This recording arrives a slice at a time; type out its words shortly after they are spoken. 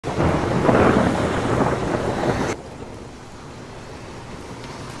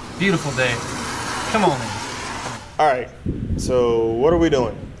Beautiful day. Come on in. All right, so what are we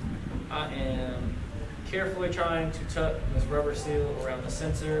doing? I am carefully trying to tuck this rubber seal around the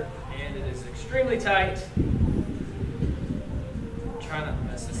sensor, and it is extremely tight. Try not to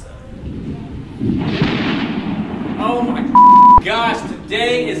mess this up. Oh my gosh,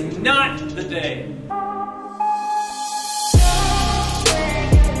 today is not the day.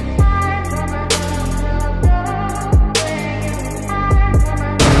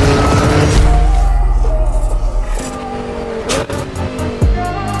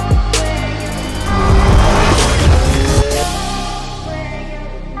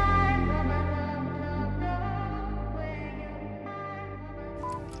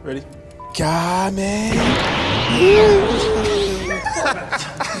 Ready? God, man.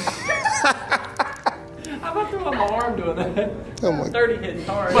 How about throwing my arm doing that? Oh my. 30 hitting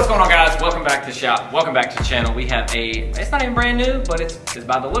hard. What's going on, guys? Welcome back to the shop. Welcome back to the channel. We have it's not even brand new, but it's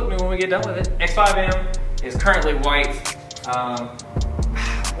about to look new when we get done with it. X5M is currently white.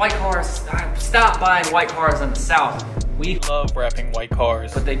 White cars, I stopped buying white cars in the South. We love wrapping white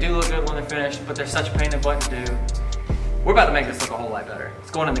cars, but they do look good when they're finished, but they're such a pain in the butt to do. We're about to make this look a whole lot better.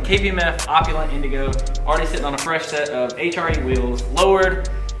 It's going in the KPMF Opulent Indigo, already sitting on a fresh set of HRE wheels, lowered,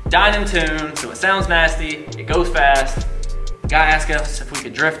 dyed and tuned, so it sounds nasty, it goes fast. The guy asked us if we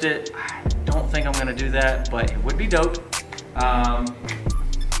could drift it. I don't think I'm gonna do that, but it would be dope. Man,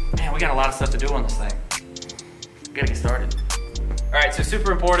 we got a lot of stuff to do on this thing. We gotta get started. All right, so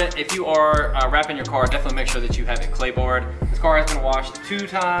super important, if you are wrapping your car, definitely make sure that you have it clay barred. This car has been washed 2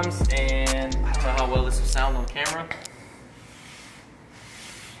 times, and I don't know how well this will sound on camera.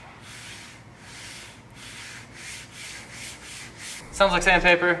 Sounds like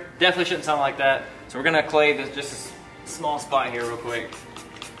sandpaper, definitely shouldn't sound like that. So we're gonna clay this just a small spot here real quick.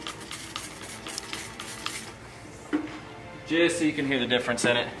 Just so you can hear the difference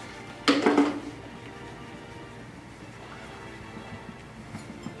in it.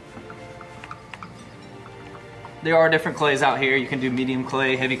 There are different clays out here. You can do medium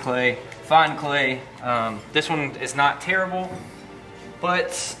clay, heavy clay, fine clay. This one is not terrible,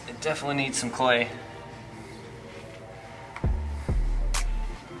 but it definitely needs some clay.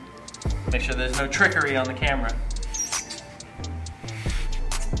 Make sure there's no trickery on the camera.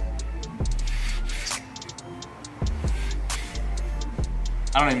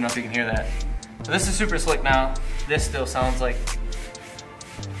 I don't even know if you can hear that. So this is super slick now. This still sounds like,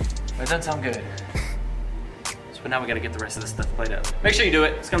 but it doesn't sound good. But now we gotta get the rest of this stuff played up. Make sure you do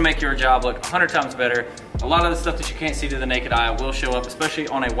it. It's gonna make your job look 100 times better. A lot of the stuff that you can't see to the naked eye will show up, especially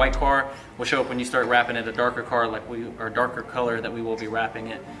on a white car, will show up when you start wrapping it a darker car or darker color that we will be wrapping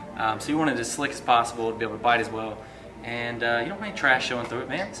it. So you want it as slick as possible to be able to bite as well. And you don't want any trash showing through it,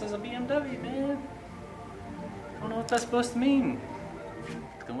 man. This is a BMW, man. I don't know what that's supposed to mean.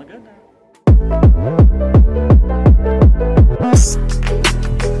 It's gonna look good now.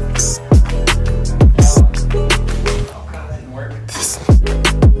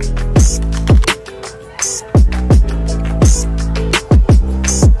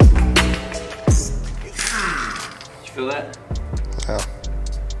 Feel that? No.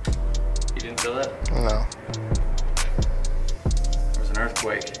 You didn't feel that? No. There was an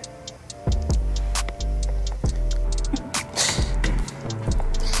earthquake.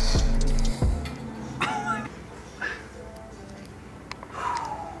 Oh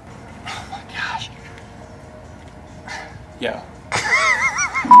my gosh. Yo.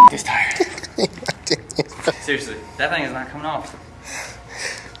 This tire. Seriously, that thing is not coming off.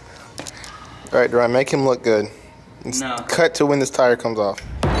 All right, do I make him look good? No. Cut to when this tire comes off.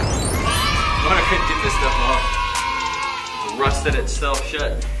 What I couldn't get this stuff off. It rusted itself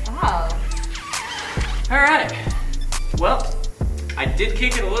shut. Wow. All right. Well, I did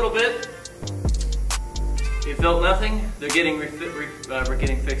kick it a little bit. It felt nothing. They're getting we're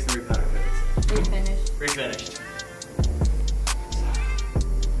getting fixed and repowder coats. Refinished. Refinished.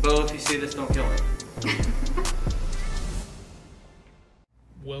 Bo, if you see this, don't kill me.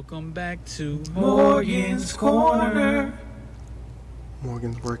 Welcome back to Morgan's Corner.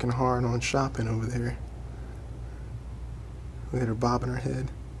 Morgan's working hard on shopping over there. Look at her bobbing her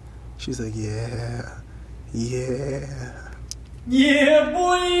head. She's like, yeah, yeah. Yeah,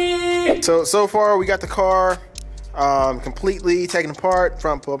 boy! So far we got the car completely taken apart.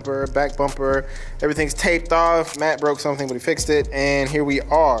 Front bumper, back bumper, everything's taped off. Matt broke something, but he fixed it, and here we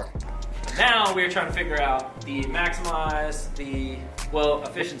are. Now we're trying to figure out the maximize, the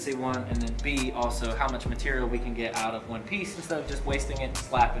efficiency one, and then B, also how much material we can get out of one piece instead of just wasting it and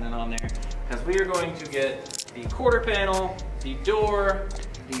slapping it on there. Because we are going to get the quarter panel, the door,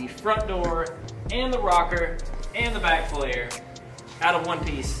 the front door, and the rocker, and the back flare out of one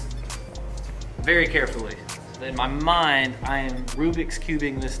piece very carefully. In my mind, I am Rubik's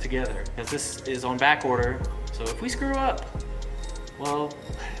cubing this together because this is on back order. So if we screw up, well,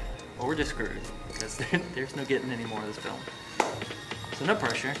 we're just screwed because there's no getting any more of this film. So no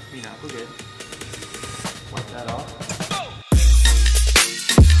pressure, you know, we're good. Wipe that off.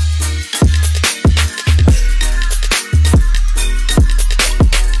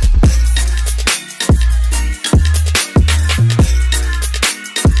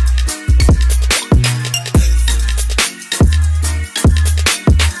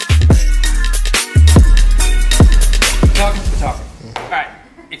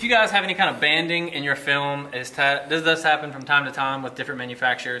 If you guys have any kind of banding in your film, this does happen from time to time with different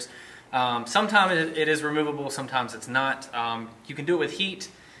manufacturers. Sometimes it is removable, sometimes it's not. You can do it with heat,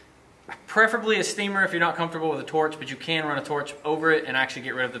 preferably a steamer if you're not comfortable with a torch, but you can run a torch over it and actually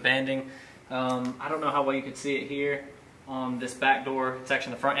get rid of the banding. I don't know how well you can see it here on this back door. It's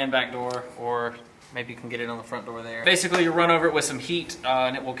actually the front and back door, or maybe you can get it on the front door there. Basically, you run over it with some heat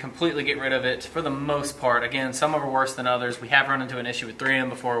and it will completely get rid of it for the most part. Again, some are worse than others. We have run into an issue with 3M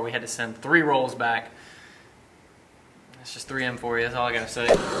before. We had to send 3 rolls back. That's just 3M for you, that's all I gotta say.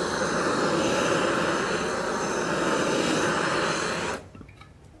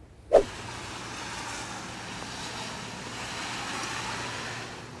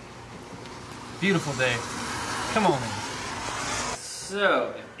 Beautiful day. Come on in.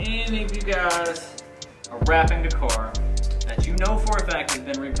 So, if any of you guys are wrapping the car that you know for a fact has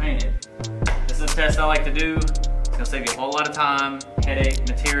been repainted, this is a test I like to do. It's gonna save you a whole lot of time, headache,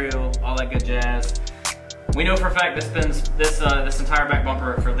 material, all that good jazz. We know for a fact this entire back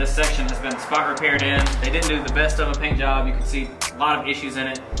bumper for this section has been spot repaired in. They didn't do the best of a paint job. You can see a lot of issues in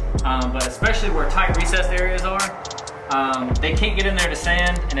it, but especially where tight recessed areas are, they can't get in there to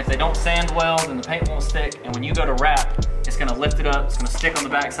sand, and if they don't sand well, then the paint won't stick, and when you go to wrap, it's gonna lift it up, it's gonna stick on the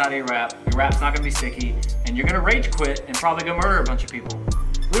back side of your wrap's not gonna be sticky, and you're gonna rage quit and probably go murder a bunch of people.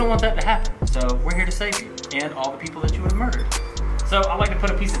 We don't want that to happen, so we're here to save you, and all the people that you would have murdered. So I like to put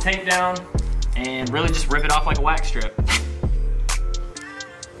a piece of tape down, and really just rip it off like a wax strip.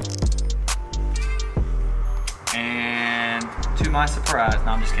 And to my surprise,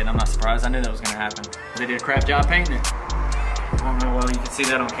 no, I'm just kidding, I'm not surprised, I knew that was gonna happen. They did a crap job painting it. I don't know well you can see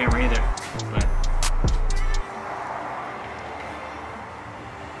that on camera either, but.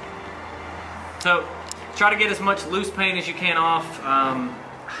 So, try to get as much loose paint as you can off.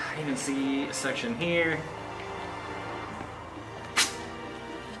 You can see a section here.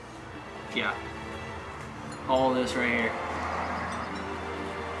 Yeah, all this right here.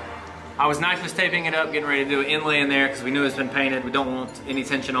 I was knifeless taping it up, getting ready to do an inlay in there because we knew it's been painted. We don't want any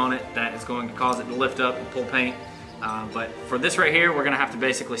tension on it that is going to cause it to lift up and pull paint. But for this right here, we're gonna have to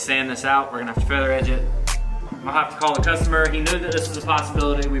basically sand this out. We're gonna have to feather edge it. I'll have to call the customer. He knew that this was a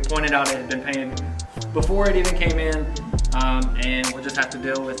possibility. We pointed out it had been painted before it even came in. And we'll just have to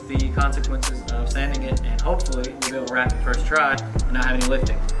deal with the consequences of sanding it, and hopefully we'll be able to wrap it first try and not have any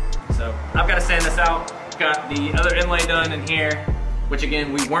lifting. So I've got to sand this out. Got the other inlay done in here, which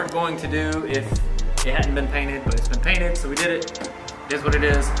again, we weren't going to do if it hadn't been painted, but it's been painted, so we did it. It is what it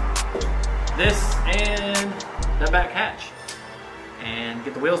is. This and the back hatch. And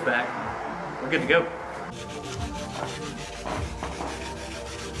get the wheels back. We're good to go.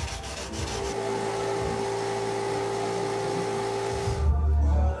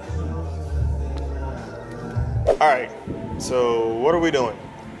 All right, so what are we doing?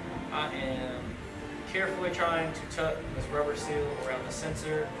 I am carefully trying to tuck this rubber seal around the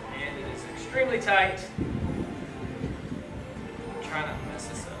sensor, and it is extremely tight. I'm trying not to mess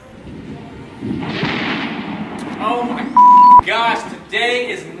this up. Oh my gosh,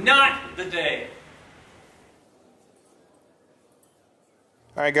 today is not the day.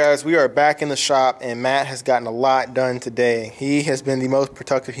 All right, guys, we are back in the shop, and Matt has gotten a lot done today. He has been the most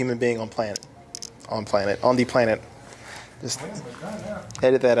productive human being on the planet. Just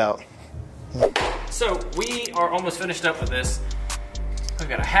edit that out. So we are almost finished up with this. We've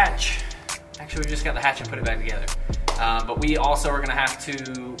got a hatch. Actually, we just got the hatch and put it back together. But we also are gonna have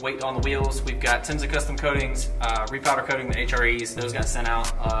to wait on the wheels. We've got Tim's custom coatings, repowder coating the HREs. Those got sent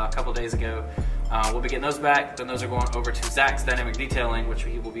out a couple days ago. We'll be getting those back. Then those are going over to Zach's Dynamic Detailing, which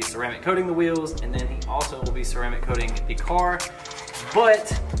he will be ceramic coating the wheels, and then he also will be ceramic coating the car.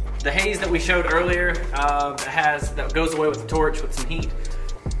 But the haze that we showed earlier that goes away with the torch with some heat,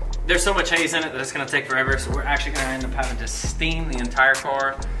 there's so much haze in it that it's going to take forever, so we're actually going to end up having to steam the entire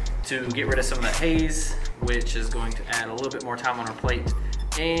car to get rid of some of that haze, which is going to add a little bit more time on our plate.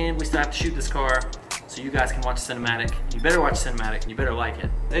 And we still have to shoot this car, so you guys can watch the cinematic. You better watch the cinematic, and you better like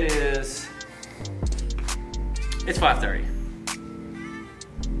it. It's 5:30.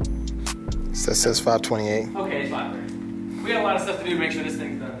 That says 528. Okay, it's 5:30. We got a lot of stuff to do to make sure this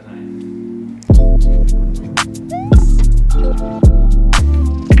thing's done tonight.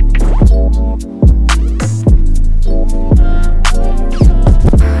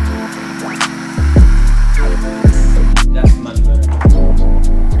 That's much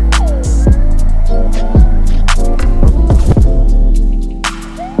better.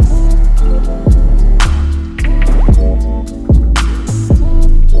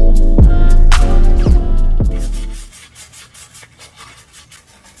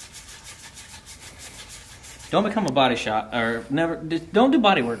 Don't become a body shop, or never. Don't do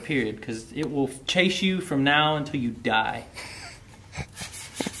body work, period, because it will chase you from now until you die.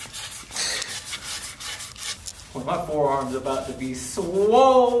 Well, my forearm's about to be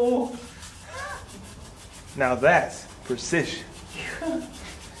swole. Now that's precision.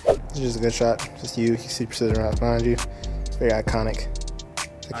 This is just a good shot. Just you. You see precision right behind you. Very iconic.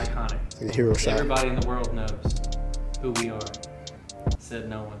 Iconic. It's like a hero shot. Everybody in the world knows who we are. Said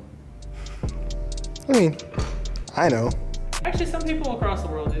no one. I mean, I know. Actually, some people across the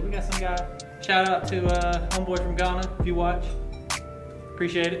world do. We got some guy. Shout out to homeboy from Ghana, if you watch.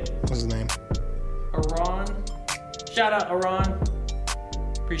 Appreciate it. What's his name? Iran. Shout out Iran.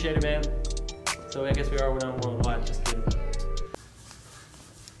 Appreciate it, man. So I guess we are known worldwide. Just kidding.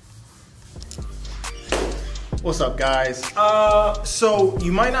 What's up, guys? So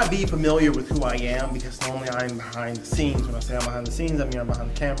you might not be familiar with who I am because normally I'm behind the scenes. When I say I'm behind the scenes, I mean I'm behind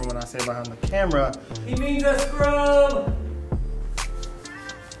the camera. When I say behind the camera, he means a scrub.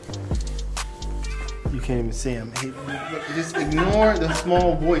 You can't even see him. Just ignore the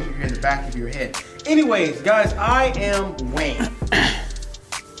small voice you hear in the back of your head. Anyways, guys, I am Wayne. I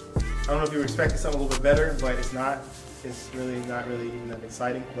don't know if you were expecting something a little bit better, but it's not. It's really not really even that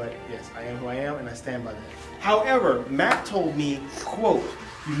exciting, but yes, I am who I am and I stand by that. However, Matt told me, quote,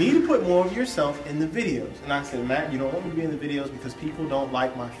 you need to put more of yourself in the videos. And I said, Matt, you don't want me to be in the videos because people don't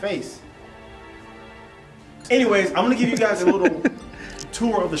like my face. Anyways, I'm gonna give you guys a little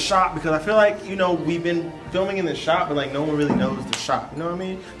tour of the shop because I feel like, you know, we've been filming in the shop, but like no one really knows the shop, you know what I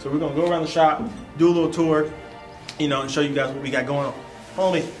mean? So we're gonna go around the shop, do a little tour, you know, and show you guys what we got going on.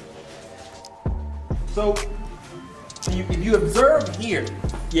 Follow me. So, if you observe here,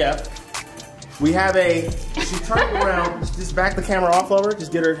 yeah, we have she turned around, just back the camera off of her,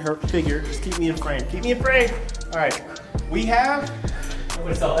 just get her figure, just keep me in frame. Keep me in frame. All right, we have,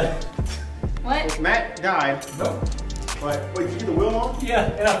 Nobody saw it. What? Matt died. No. Wait, did you get the wheel on?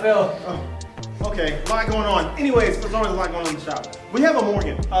 Yeah, and I fell. Oh, okay, a lot going on. Anyways, there's always a lot going on in the shop. We have a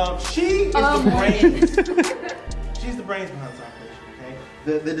Morgan. She is the brains. She's the brains behind this operation, okay?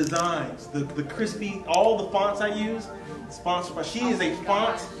 The designs, the crispy, all the fonts I use, sponsored by, she is a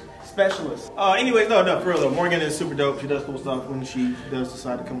font specialist. Anyways, no, for real though, Morgan is super dope. She does cool stuff when she does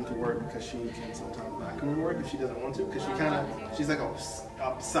decide to come to work because she can sometimes not come to work if she doesn't want to because she's like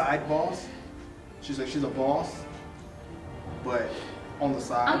a side boss. She's a boss, but on the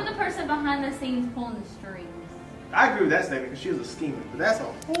side. I'm the person behind the scenes pulling the strings. I agree with that statement because she was a schemer, but that's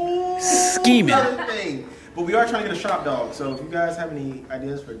a whole Scheming. other thing. But we are trying to get a shop dog, so if you guys have any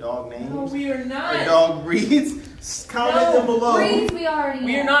ideas for dog names No, we are not. or dog breeds, comment them below. Breeds we already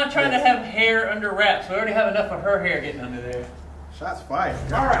We are know. not trying to have hair under wraps. We already have enough of her hair getting under there. Shots fired.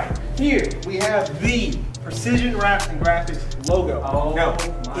 All right, here we have the Precision Wraps and Graphics logo. Oh, now,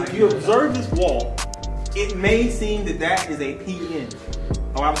 my if you observe this wall, it may seem that that is a PN.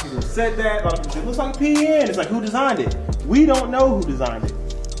 A lot of people said that. A lot of people said, it looks like a PN. It's like, who designed it? We don't know who designed it.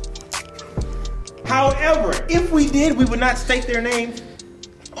 However, if we did, we would not state their name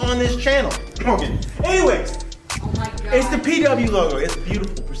on this channel. Okay. Anyways, Oh my God. it's the PW logo. It's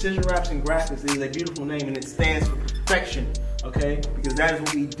beautiful. Precision Wraps and Graphics is a beautiful name, and it stands for perfection. Okay, because that is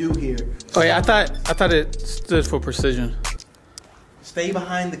what we do here. Oh yeah, I thought it stood for precision. Stay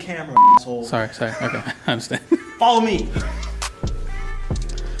behind the camera, asshole. Sorry. Okay, I understand. Follow me.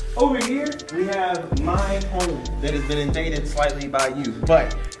 Over here, we have my home that has been invaded slightly by you.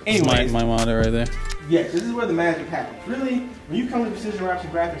 But anyways, my monitor right there. yes, this is where the magic happens. Really, when you come to Precision Wraps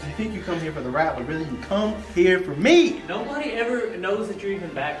and Graphics, you think you come here for the wrap, but really you come here for me. Nobody ever knows that you're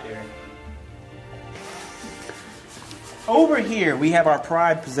even back there. Over here, we have our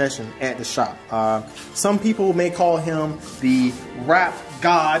pride possession at the shop. Some people may call him the rap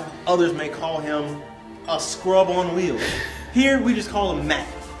god. Others may call him a scrub on wheels. Here, we just call him Matt.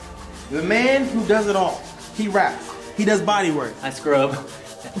 The man who does it all. He raps. He does body work. I scrub.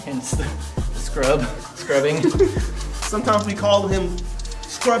 And scrubbing. Sometimes we call him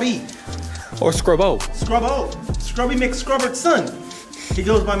Scrubby. Or Scrubbo. Scrubbo. Scrubby McScrubber's son. He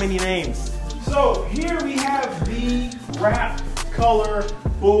goes by many names. So here we have the wrap color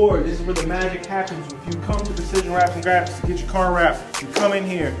board. This is where the magic happens. If you come to Precision Wraps and Graphics to get your car wrapped, you come in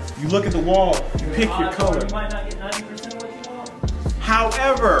here, you look at the wall, you pick your color. You might not get 90% of what you want.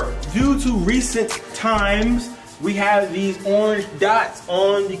 However, due to recent times, we have these orange dots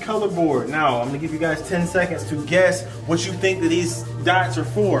on the color board. Now, I'm gonna give you guys 10 seconds to guess what you think that these dots are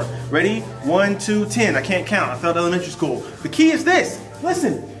for. Ready? 1, 2, 10. I can't count. I failed elementary school. The key is this.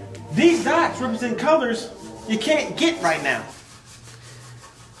 Listen, these dots represent colors you can't get right now.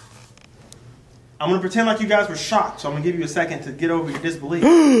 I'm gonna pretend like you guys were shocked, so I'm gonna give you a second to get over your disbelief.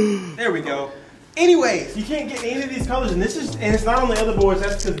 There we go. Anyways, you can't get any of these colors, and it's not on the other boards.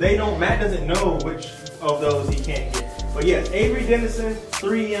 That's because Matt doesn't know which of those he can't get. But yes, Avery Dennison,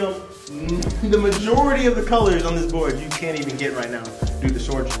 3M, the majority of the colors on this board you can't even get right now due to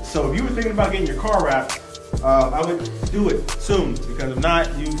shortages. So if you were thinking about getting your car wrapped, I would do it soon, because if not,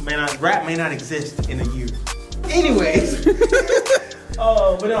 wrap may not exist in a year. Anyways.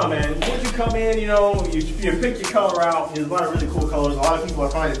 But no, man, once you come in, you pick your color out. There's a lot of really cool colors. A lot of people, I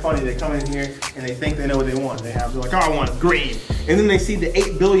find it funny, they come in here and they think they know what they want. They're like, oh, I want green. And then they see the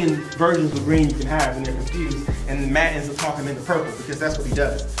 8 billion versions of green you can have, and they're confused. And Matt ends up talking them into purple, because that's what he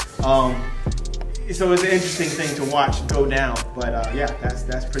does. So it's an interesting thing to watch go down. But yeah,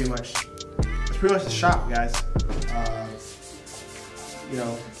 that's pretty much the shop, guys.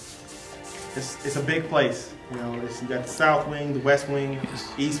 It's a big place. You got the south wing, the west wing,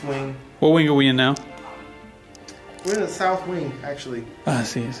 east wing. What wing are we in now? We're in the south wing, actually. I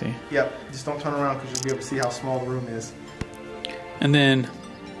see. Yep. Just don't turn around, because you'll be able to see how small the room is. And then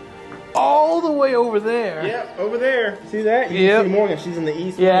all the way over there. Yep, over there. See that? You can see Morgan. She's in the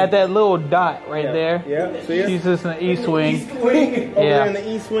east wing. Yeah, at that little dot right there. Yeah. See it? She's just in the east wing. East wing. Over there in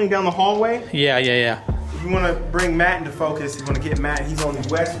the east wing, down the hallway. Yeah. If you want to bring Matt into focus, you want to get Matt. He's on the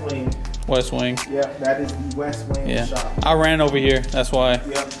west wing. West wing. Yeah, that is the west wing of the shop. I ran over here. That's why.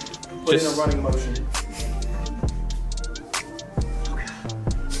 Yep. Put in a running motion.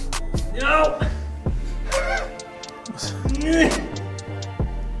 No!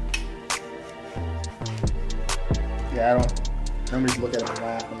 Yeah, nobody's look at it and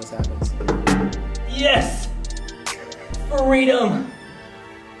laugh when this happens. Yes! Freedom!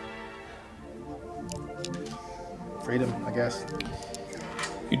 Freedom, I guess.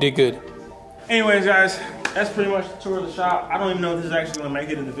 You did good. Anyways, guys, that's pretty much the tour of the shop. I don't even know if this is actually going to make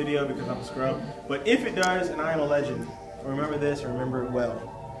it in the video because I'm a scrub. But if it does, and I am a legend, remember this, remember it well.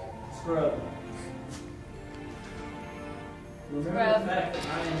 Scrub.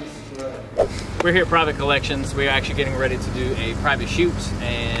 We're here at Private Collections. We're actually getting ready to do a private shoot,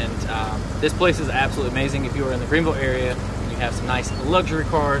 and this place is absolutely amazing. If you are in the Greenville area and you have some nice luxury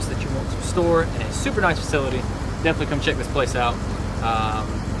cars that you want to store in a super nice facility, definitely come check this place out.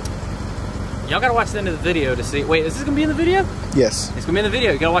 Y'all gotta watch the end of the video to see. Wait, is this gonna be in the video? Yes. It's gonna be in the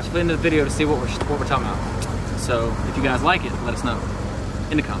video. You gotta watch the end of the video to see what we're talking about. So if you guys like it, let us know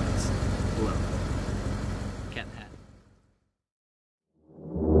in the comments.